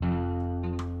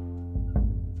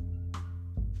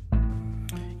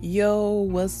Yo,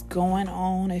 what's going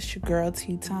on? It's your girl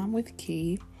Tea Time with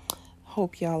Key.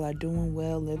 Hope y'all are doing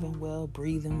well, living well,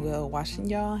 breathing well, washing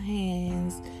y'all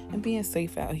hands, and being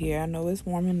safe out here. I know it's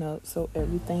warming up, so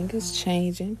everything is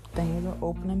changing. Things are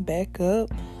opening back up.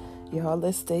 Y'all,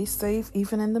 let's stay safe,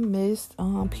 even in the midst.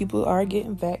 People are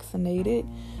getting vaccinated,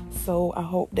 so I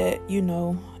hope that,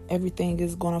 everything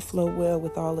is going to flow well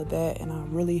with all of that, and I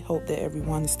really hope that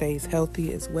everyone stays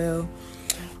healthy as well.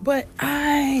 But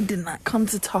I did not come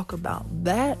to talk about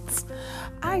that.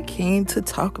 I came to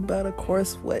talk about, of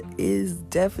course, what is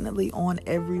definitely on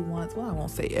everyone's, I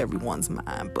won't say everyone's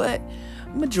mind, but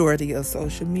majority of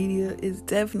social media is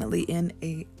definitely in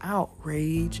a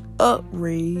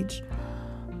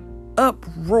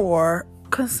uproar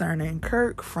concerning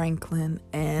Kirk Franklin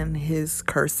and his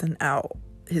cursing out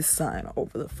his son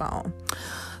over the phone.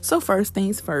 So first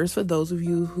things first, for those of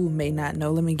you who may not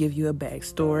know, let me give you a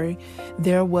backstory.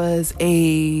 There was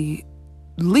a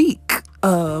leak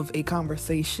of a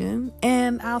conversation,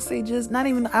 and I'll say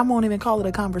I won't even call it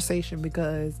a conversation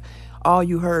because all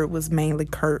you heard was mainly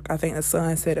Kirk. I think the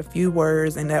son said a few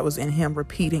words, and that was in him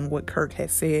repeating what Kirk had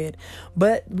said.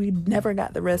 But we never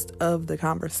got the rest of the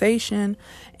conversation,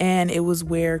 and it was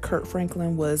where Kirk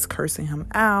Franklin was cursing him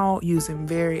out, using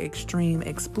very extreme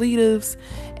expletives.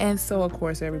 And so, of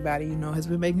course, everybody, has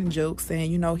been making jokes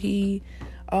saying, he's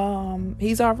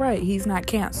all right. He's not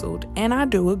canceled. And I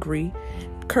do agree.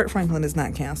 Kirk Franklin is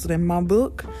not canceled in my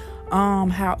book.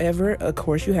 However, of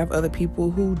course, you have other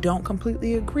people who don't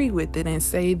completely agree with it and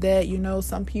say that,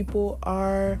 some people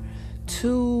are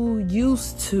too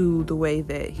used to the way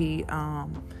that he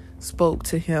spoke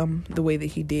to him, the way that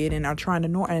he did, and are trying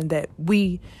to and that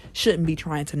we shouldn't be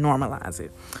trying to normalize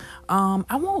it.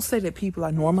 I won't say that people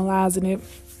are normalizing it.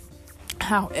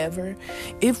 However,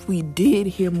 if we did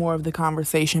hear more of the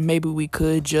conversation, maybe we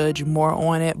could judge more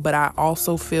on it. But I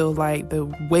also feel like the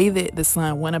way that the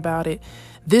son went about it,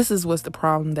 this is what's the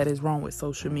problem that is wrong with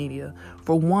social media.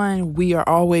 For one, we are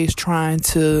always trying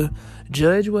to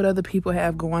judge what other people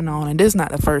have going on. And this is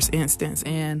not the first instance.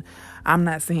 And I'm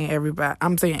not saying everybody,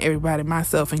 I'm saying everybody,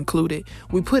 myself included.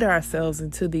 We put ourselves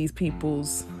into these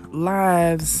people's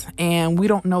lives and we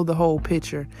don't know the whole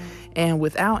picture. And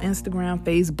without Instagram,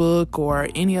 Facebook, or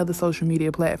any other social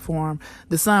media platform,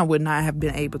 the son would not have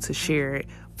been able to share it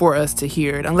for us to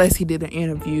hear it unless he did an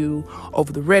interview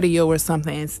over the radio or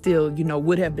something and still,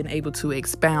 would have been able to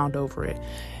expound over it.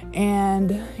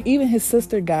 And even his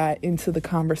sister got into the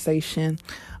conversation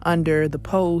under the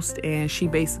post, and she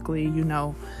basically,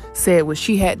 said what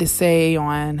she had to say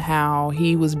on how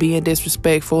he was being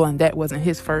disrespectful and that wasn't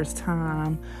his first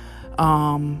time,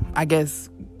 I guess,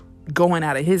 going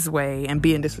out of his way and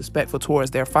being disrespectful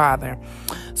towards their father.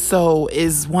 So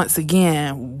is once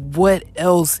again, what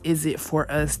else is it for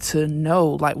us to know?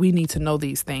 Like, we need to know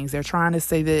these things. They're trying to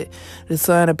say that the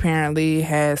son apparently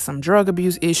has some drug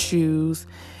abuse issues,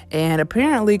 and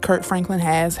apparently Kirk Franklin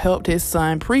has helped his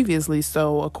son previously.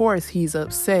 So of course he's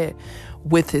upset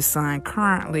with his son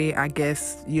currently. I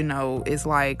guess, it's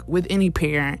like with any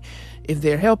parent, if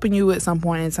they're helping you at some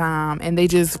point in time and they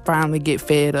just finally get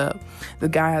fed up. The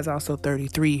guy is also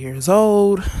 33 years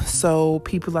old, so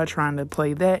people are trying to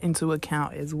play that into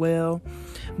account as well.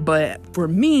 But for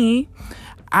me,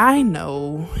 I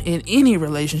know in any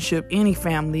relationship, any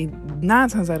family, 9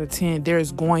 times out of 10,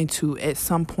 there's going to, at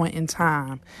some point in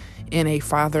time, in a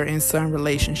father and son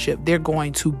relationship, they're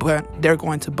going to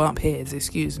bump heads,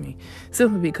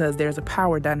 simply because there's a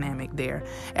power dynamic there.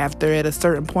 After at a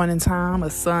certain point in time, a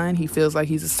son, he feels like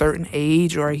he's a certain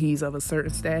age or he's of a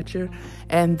certain stature,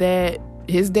 and that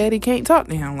his daddy can't talk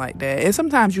to him like that. And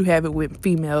sometimes you have it with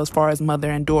females, as far as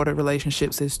mother and daughter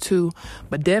relationships is too,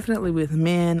 but definitely with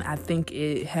men, I think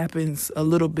it happens a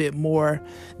little bit more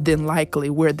than likely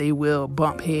where they will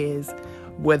bump heads,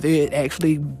 whether it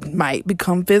actually might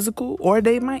become physical or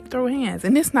they might throw hands.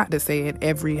 And it's not to say in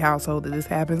every household that this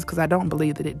happens, because I don't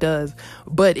believe that it does,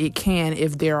 but it can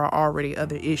if there are already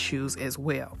other issues as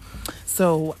well.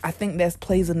 So I think that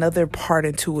plays another part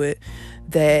into it,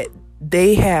 that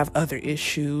they have other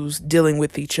issues dealing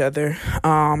with each other.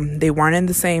 They weren't in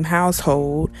the same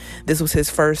household. This was his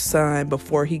first son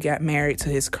before he got married to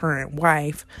his current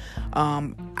wife.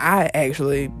 I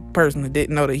actually personally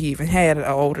didn't know that he even had an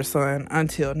older son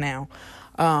until now.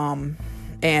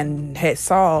 And had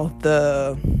saw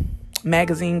the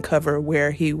magazine cover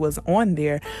where he was on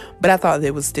there, but I thought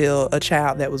it was still a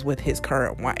child that was with his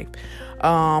current wife.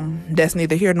 That's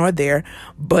neither here nor there,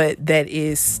 but that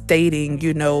is stating,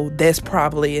 that's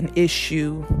probably an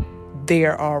issue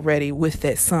there already with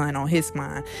that son on his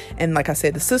mind. And like I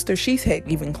said, the sister, she had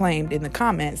even claimed in the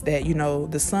comments that,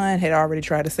 the son had already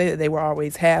tried to say that they were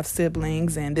always half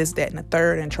siblings and this, that, and the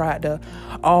third, and tried to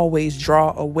always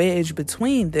draw a wedge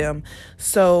between them.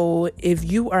 So if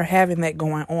you are having that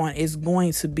going on, it's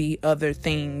going to be other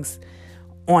things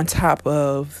on top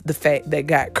of the fact that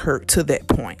got Kirk to that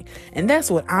point. And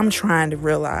that's what I'm trying to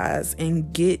realize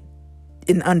and get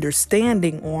an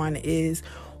understanding on, is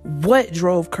what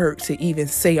drove Kirk to even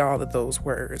say all of those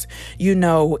words.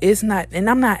 It's not, and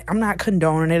I'm not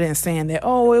condoning it and saying that,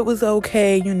 oh, it was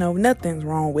okay, nothing's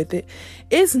wrong with it.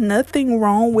 It's nothing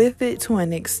wrong with it to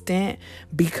an extent,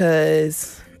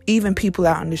 because even people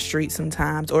out in the street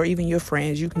sometimes, or even your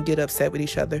friends, you can get upset with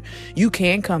each other. You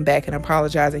can come back and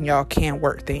apologize, and y'all can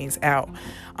work things out.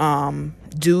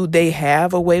 Do they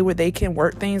have a way where they can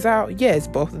work things out? Yes,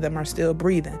 both of them are still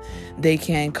breathing. They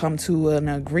can come to an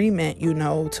agreement,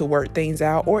 to work things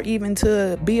out, or even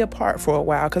to be apart for a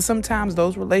while. Because sometimes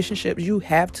those relationships, you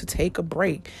have to take a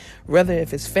break, whether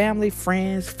if it's family,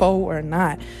 friends, foe, or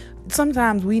not.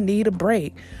 Sometimes we need a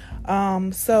break.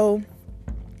 So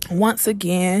once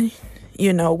again,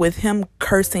 with him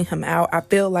cursing him out, I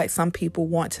feel like some people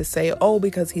want to say, oh,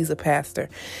 because he's a pastor.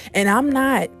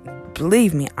 And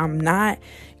believe me, I'm not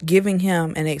giving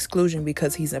him an exclusion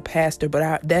because he's a pastor.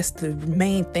 But that's the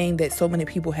main thing that so many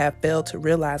people have failed to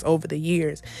realize over the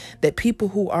years, that people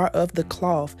who are of the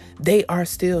cloth, they are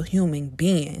still human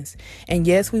beings. And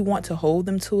yes, we want to hold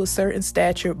them to a certain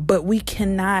stature, but we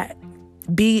cannot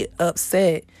be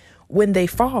upset when they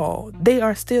fall. They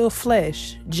are still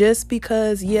flesh, just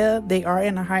because, they are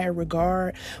in a higher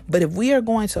regard. But if we are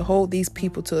going to hold these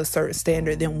people to a certain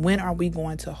standard, then when are we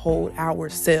going to hold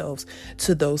ourselves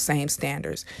to those same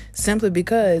standards? Simply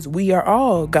because we are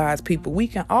all God's people. We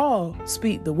can all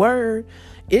speak the word.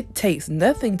 It takes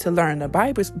nothing to learn the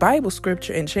Bible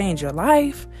scripture and change your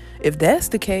life, if that's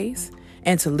the case,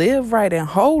 and to live right and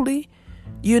holy.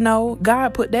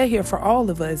 God put that here for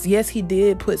all of us. Yes, he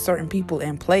did put certain people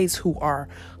in place who are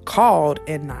called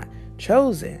and not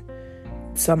chosen.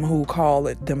 Some who call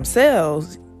it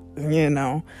themselves,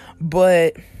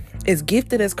 But as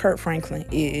gifted as Kirk Franklin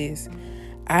is,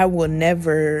 I will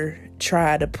never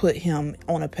try to put him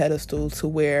on a pedestal to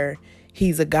where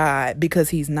he's a god, because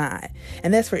he's not.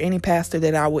 And that's for any pastor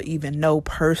that I would even know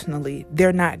personally.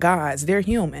 They're not gods. They're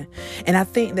human. And I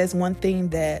think that's one thing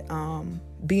that,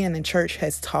 being in church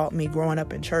has taught me, growing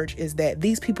up in church, is that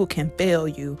these people can fail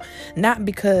you, not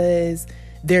because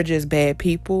they're just bad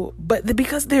people, but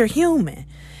because they're human.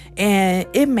 And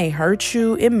it may hurt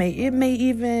you. It may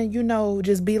even,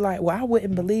 just be like, well, I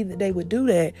wouldn't believe that they would do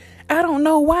that. I don't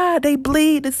know why they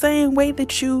bleed the same way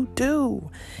that you do.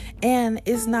 And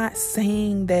it's not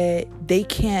saying that they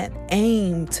can't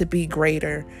aim to be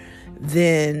greater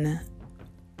than,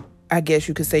 I guess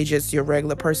you could say, just your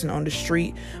regular person on the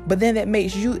street. But then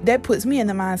that puts me in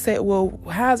the mindset, well,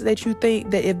 how is it that you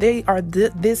think that if they are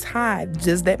this high,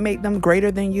 does that make them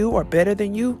greater than you or better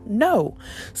than you? No.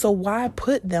 So why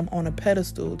put them on a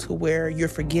pedestal to where you're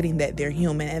forgetting that they're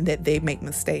human and that they make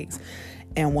mistakes?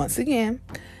 And once again,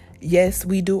 yes,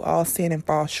 we do all sin and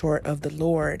fall short of the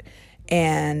Lord,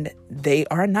 and they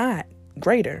are not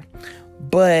greater.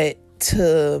 But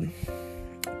I'll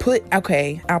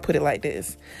put it like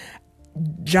this.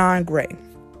 John Gray,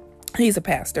 he's a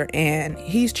pastor, and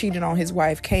he's cheated on his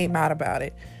wife, came out about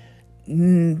it.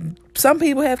 Some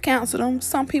people have counseled him,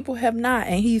 some people have not,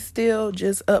 and he's still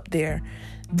just up there.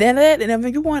 And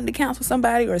if you wanted to counsel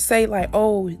somebody or say like,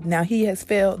 oh, now he has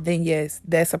failed, then yes,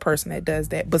 that's a person that does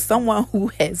that. But someone who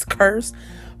has cursed,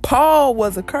 Paul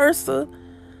was a curser.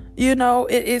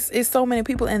 It's so many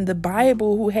people in the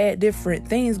Bible who had different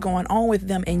things going on with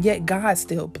them, and yet God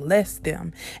still blessed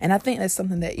them. And I think that's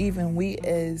something that even we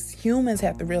as humans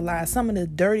have to realize. Some of the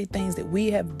dirty things that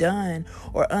we have done,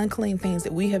 or unclean things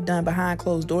that we have done behind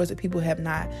closed doors that people have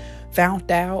not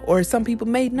found out, or some people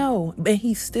may know, but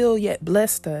he still yet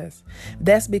blessed us.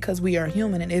 That's because we are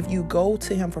human. And if you go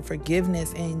to him for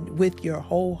forgiveness and with your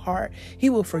whole heart,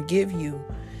 he will forgive you.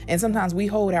 And sometimes we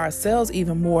hold ourselves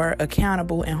even more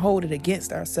accountable and hold it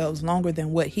against ourselves longer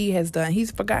than what he has done.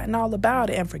 He's forgotten all about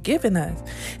it and forgiven us.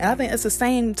 And I think it's the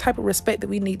same type of respect that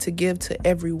we need to give to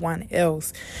everyone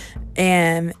else.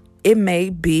 And it may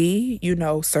be,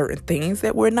 certain things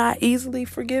that we're not easily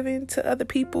forgiving to other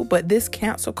people, but this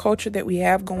cancel culture that we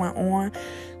have going on.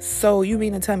 So you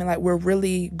mean to tell me like we're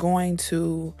really going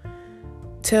to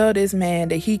tell this man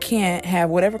that he can't have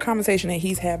whatever conversation that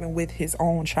he's having with his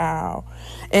own child?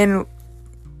 And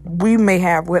we may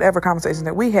have whatever conversation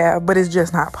that we have, but it's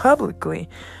just not publicly.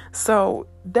 So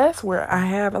that's where I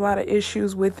have a lot of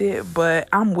issues with it, but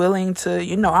I'm willing to,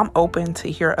 I'm open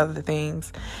to hear other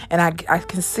things. And I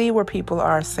can see where people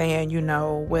are saying,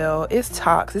 well, it's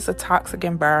toxic. It's a toxic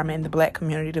environment in the Black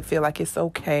community to feel like it's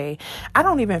okay. I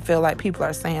don't even feel like people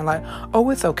are saying like, oh,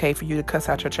 it's okay for you to cuss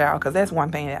out your child, because that's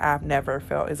one thing that I've never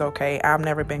felt is okay. I've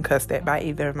never been cussed at by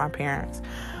either of my parents.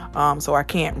 So I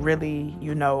can't really,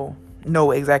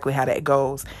 know exactly how that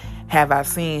goes. Have I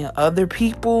seen other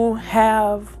people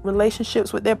have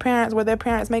relationships with their parents where their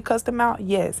parents may cuss them out?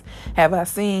 Yes. Have I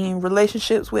seen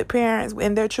relationships with parents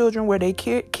and their children where their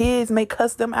kids may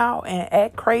cuss them out and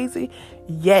act crazy?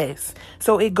 Yes.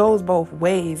 So it goes both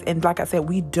ways. And like I said,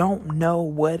 we don't know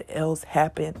what else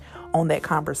happened on that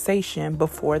conversation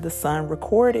before the son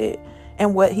recorded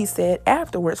and what he said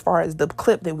afterwards, as far as the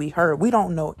clip that we heard. We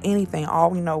don't know anything. All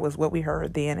we know is what we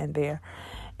heard then and there.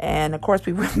 And of course,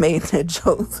 people made their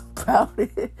jokes about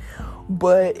it.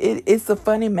 But it's a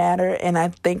funny matter. And I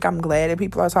think I'm glad that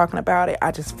people are talking about it. I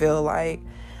just feel like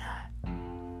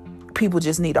people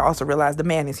just need to also realize the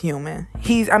man is human.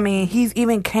 He's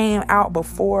even came out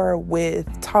before with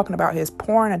talking about his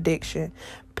porn addiction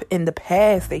in the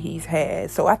past that he's had.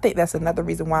 So I think that's another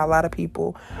reason why a lot of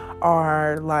people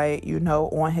are like,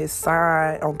 on his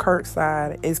side, on Kirk's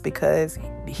side, is because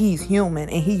he's human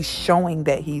and he's showing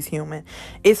that he's human.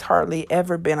 It's hardly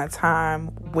ever been a time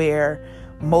where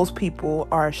most people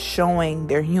are showing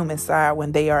their human side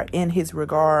when they are in his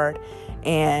regard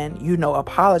and,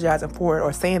 apologizing for it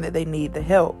or saying that they need the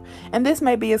help. And this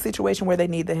may be a situation where they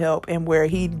need the help and where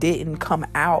he didn't come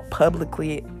out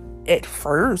publicly at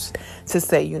first to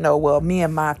say, well, me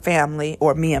and my family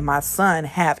or me and my son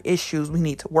have issues. We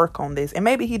need to work on this. And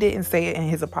maybe he didn't say it in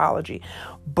his apology,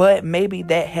 but maybe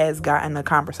that has gotten a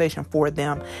conversation for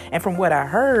them. And from what I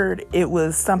heard, it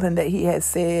was something that he had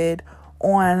said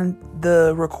on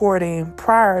the recording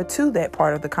prior to that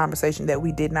part of the conversation that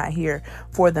we did not hear,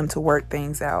 for them to work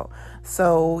things out.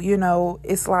 So,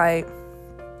 it's like,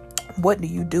 what do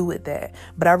you do with that?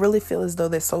 But I really feel as though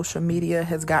that social media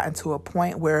has gotten to a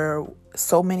point where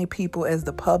so many people as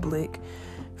the public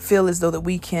feel as though that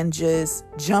we can just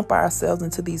jump ourselves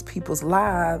into these people's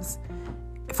lives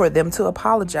for them to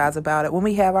apologize about it when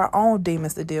we have our own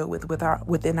demons to deal with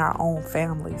within our own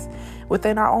families,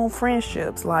 within our own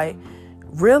friendships. Like,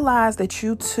 realize that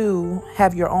you too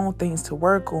have your own things to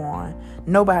work on.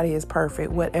 Nobody is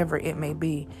perfect, whatever it may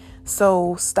be.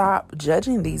 So stop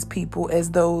judging these people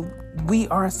as though we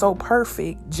are so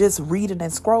perfect, just reading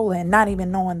and scrolling, not even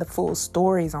knowing the full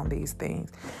stories on these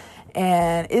things.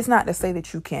 And it's not to say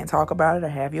that you can't talk about it or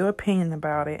have your opinion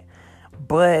about it,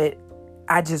 but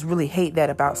I just really hate that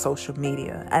about social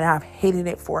media. And I've hated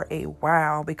it for a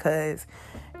while because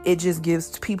it just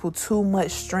gives people too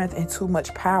much strength and too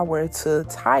much power to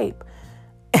type.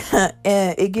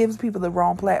 And it gives people the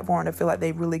wrong platform to feel like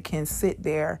they really can sit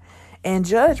there and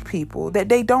judge people that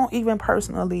they don't even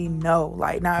personally know.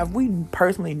 Like, now, if we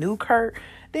personally knew Kurt,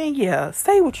 then yeah,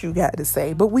 say what you got to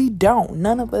say. But we don't.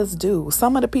 None of us do.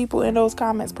 Some of the people in those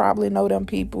comments probably know them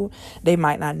people. They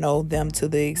might not know them to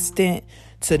the extent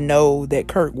to know that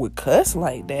Kurt would cuss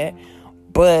like that.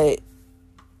 But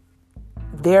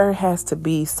there has to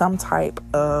be some type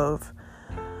of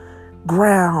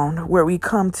ground where we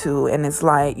come to, and it's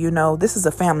like, this is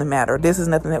a family matter. This is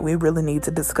nothing that we really need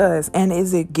to discuss. And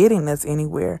is it getting us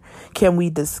anywhere? Can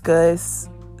we discuss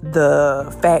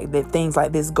the fact that things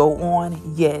like this go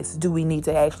on? Yes. Do we need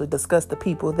to actually discuss the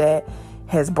people that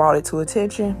has brought it to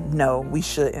attention? No, we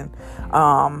shouldn't.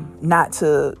 Not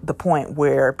to the point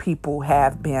where people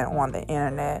have been on the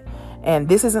internet. And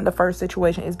this isn't the first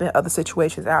situation. It's been other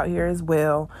situations out here as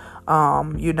well,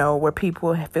 where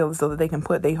people feel as though they can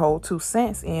put their whole 2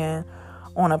 cents in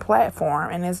on a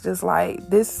platform. And it's just like,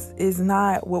 this is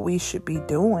not what we should be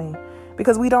doing,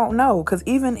 because we don't know. Because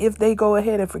even if they go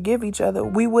ahead and forgive each other,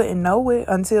 we wouldn't know it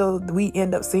until we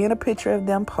end up seeing a picture of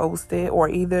them posted, or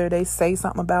either they say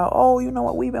something about, oh, you know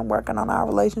what, we've been working on our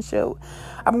relationship.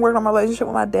 I've been working on my relationship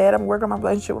with my dad. I've been working on my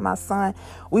relationship with my son.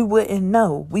 We wouldn't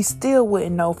know. We still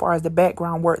wouldn't know as far as the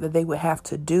background work that they would have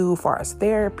to do, as far as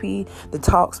therapy, the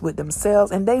talks with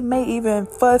themselves. And they may even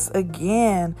fuss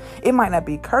again. It might not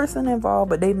be cursing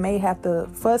involved, but they may have to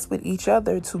fuss with each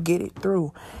other to get it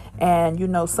through. And,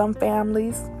 some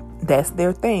families, that's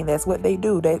their thing. That's what they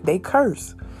do. They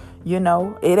curse.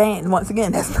 It ain't, once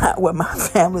again, that's not what my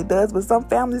family does, but some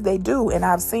families, they do. And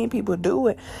I've seen people do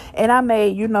it. And I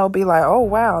may, be like, oh,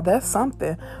 wow, that's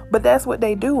something. But that's what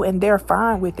they do. And they're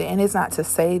fine with it. And it's not to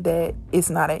say that it's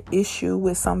not an issue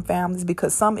with some families,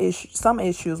 because some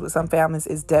issues with some families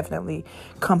is definitely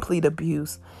complete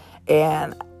abuse.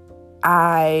 And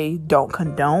I don't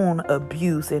condone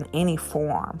abuse in any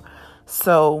form.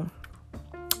 So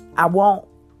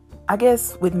I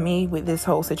guess with me, with this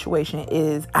whole situation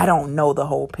is I don't know the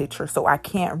whole picture. So I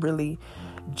can't really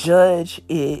judge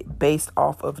it based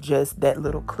off of just that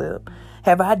little clip.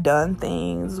 Have I done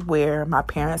things where my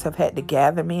parents have had to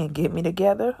gather me and get me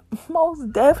together?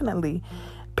 Most definitely.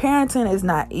 Parenting is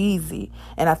not easy.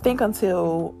 And I think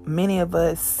until many of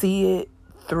us see it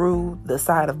through the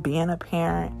side of being a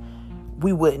parent,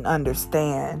 we wouldn't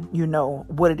understand,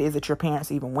 what it is that your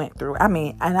parents even went through. I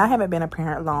mean, and I haven't been a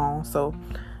parent long, so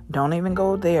don't even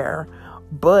go there.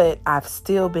 But I've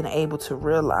still been able to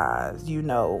realize,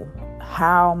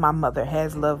 how my mother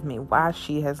has loved me, why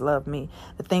she has loved me,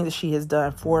 the things that she has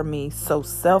done for me so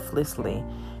selflessly,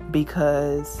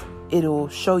 because it'll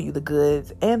show you the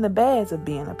goods and the bads of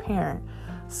being a parent.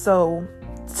 So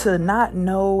to not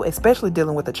know, especially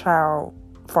dealing with a child,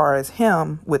 far as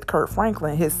him with Kirk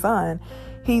Franklin, his son,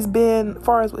 he's been,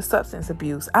 far as with substance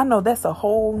abuse. I know that's a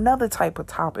whole nother type of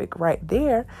topic right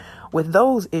there with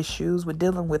those issues, with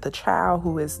dealing with a child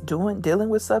who is dealing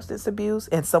with substance abuse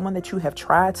and someone that you have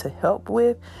tried to help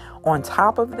with on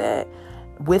top of that,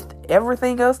 with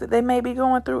everything else that they may be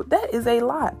going through. That is a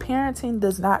lot. Parenting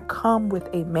does not come with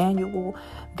a manual.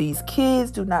 These kids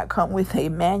do not come with a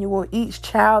manual. Each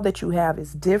child that you have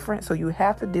is different. So you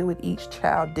have to deal with each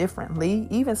child differently,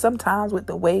 even sometimes with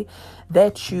the way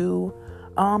that you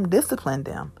discipline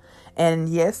them. And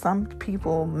yes, some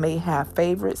people may have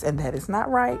favorites, and that is not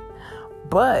right.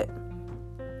 But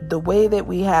the way that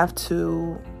we have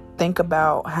to think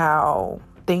about how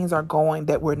things are going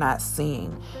that we're not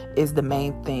seeing is the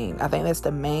main thing. I think that's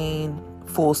the main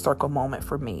full circle moment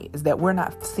for me, is that we're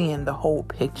not seeing the whole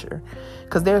picture,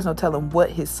 because there's no telling what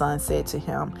his son said to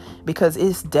him, because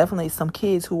it's definitely some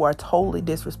kids who are totally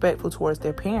disrespectful towards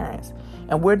their parents,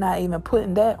 and we're not even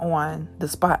putting that on the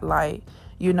spotlight.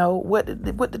 What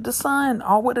did the son,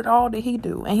 or what did he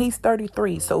do? And he's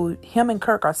 33. So him and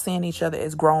Kirk are seeing each other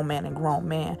as grown man and grown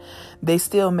man. They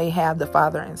still may have the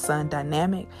father and son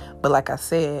dynamic. But like I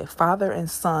said, father and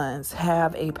sons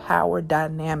have a power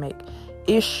dynamic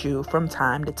issue from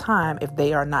time to time if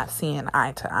they are not seeing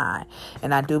eye to eye.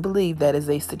 And I do believe that is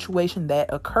a situation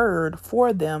that occurred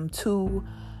for them to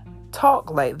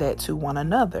talk like that to one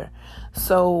another.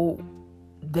 So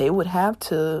they would have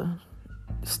to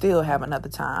still have another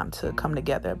time to come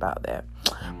together about that.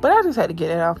 But I just had to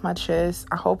get it off my chest.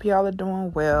 I hope y'all are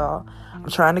doing well. I'm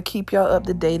trying to keep y'all up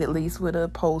to date, at least with a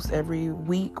post every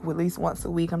week, at least once a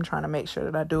week. I'm trying to make sure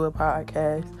that I do a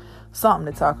podcast,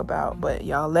 something to talk about. But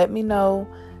y'all let me know,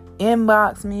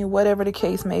 inbox me, whatever the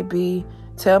case may be.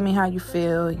 Tell me how you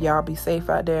feel. Y'all be safe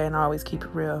out there and always keep it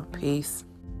real. Peace.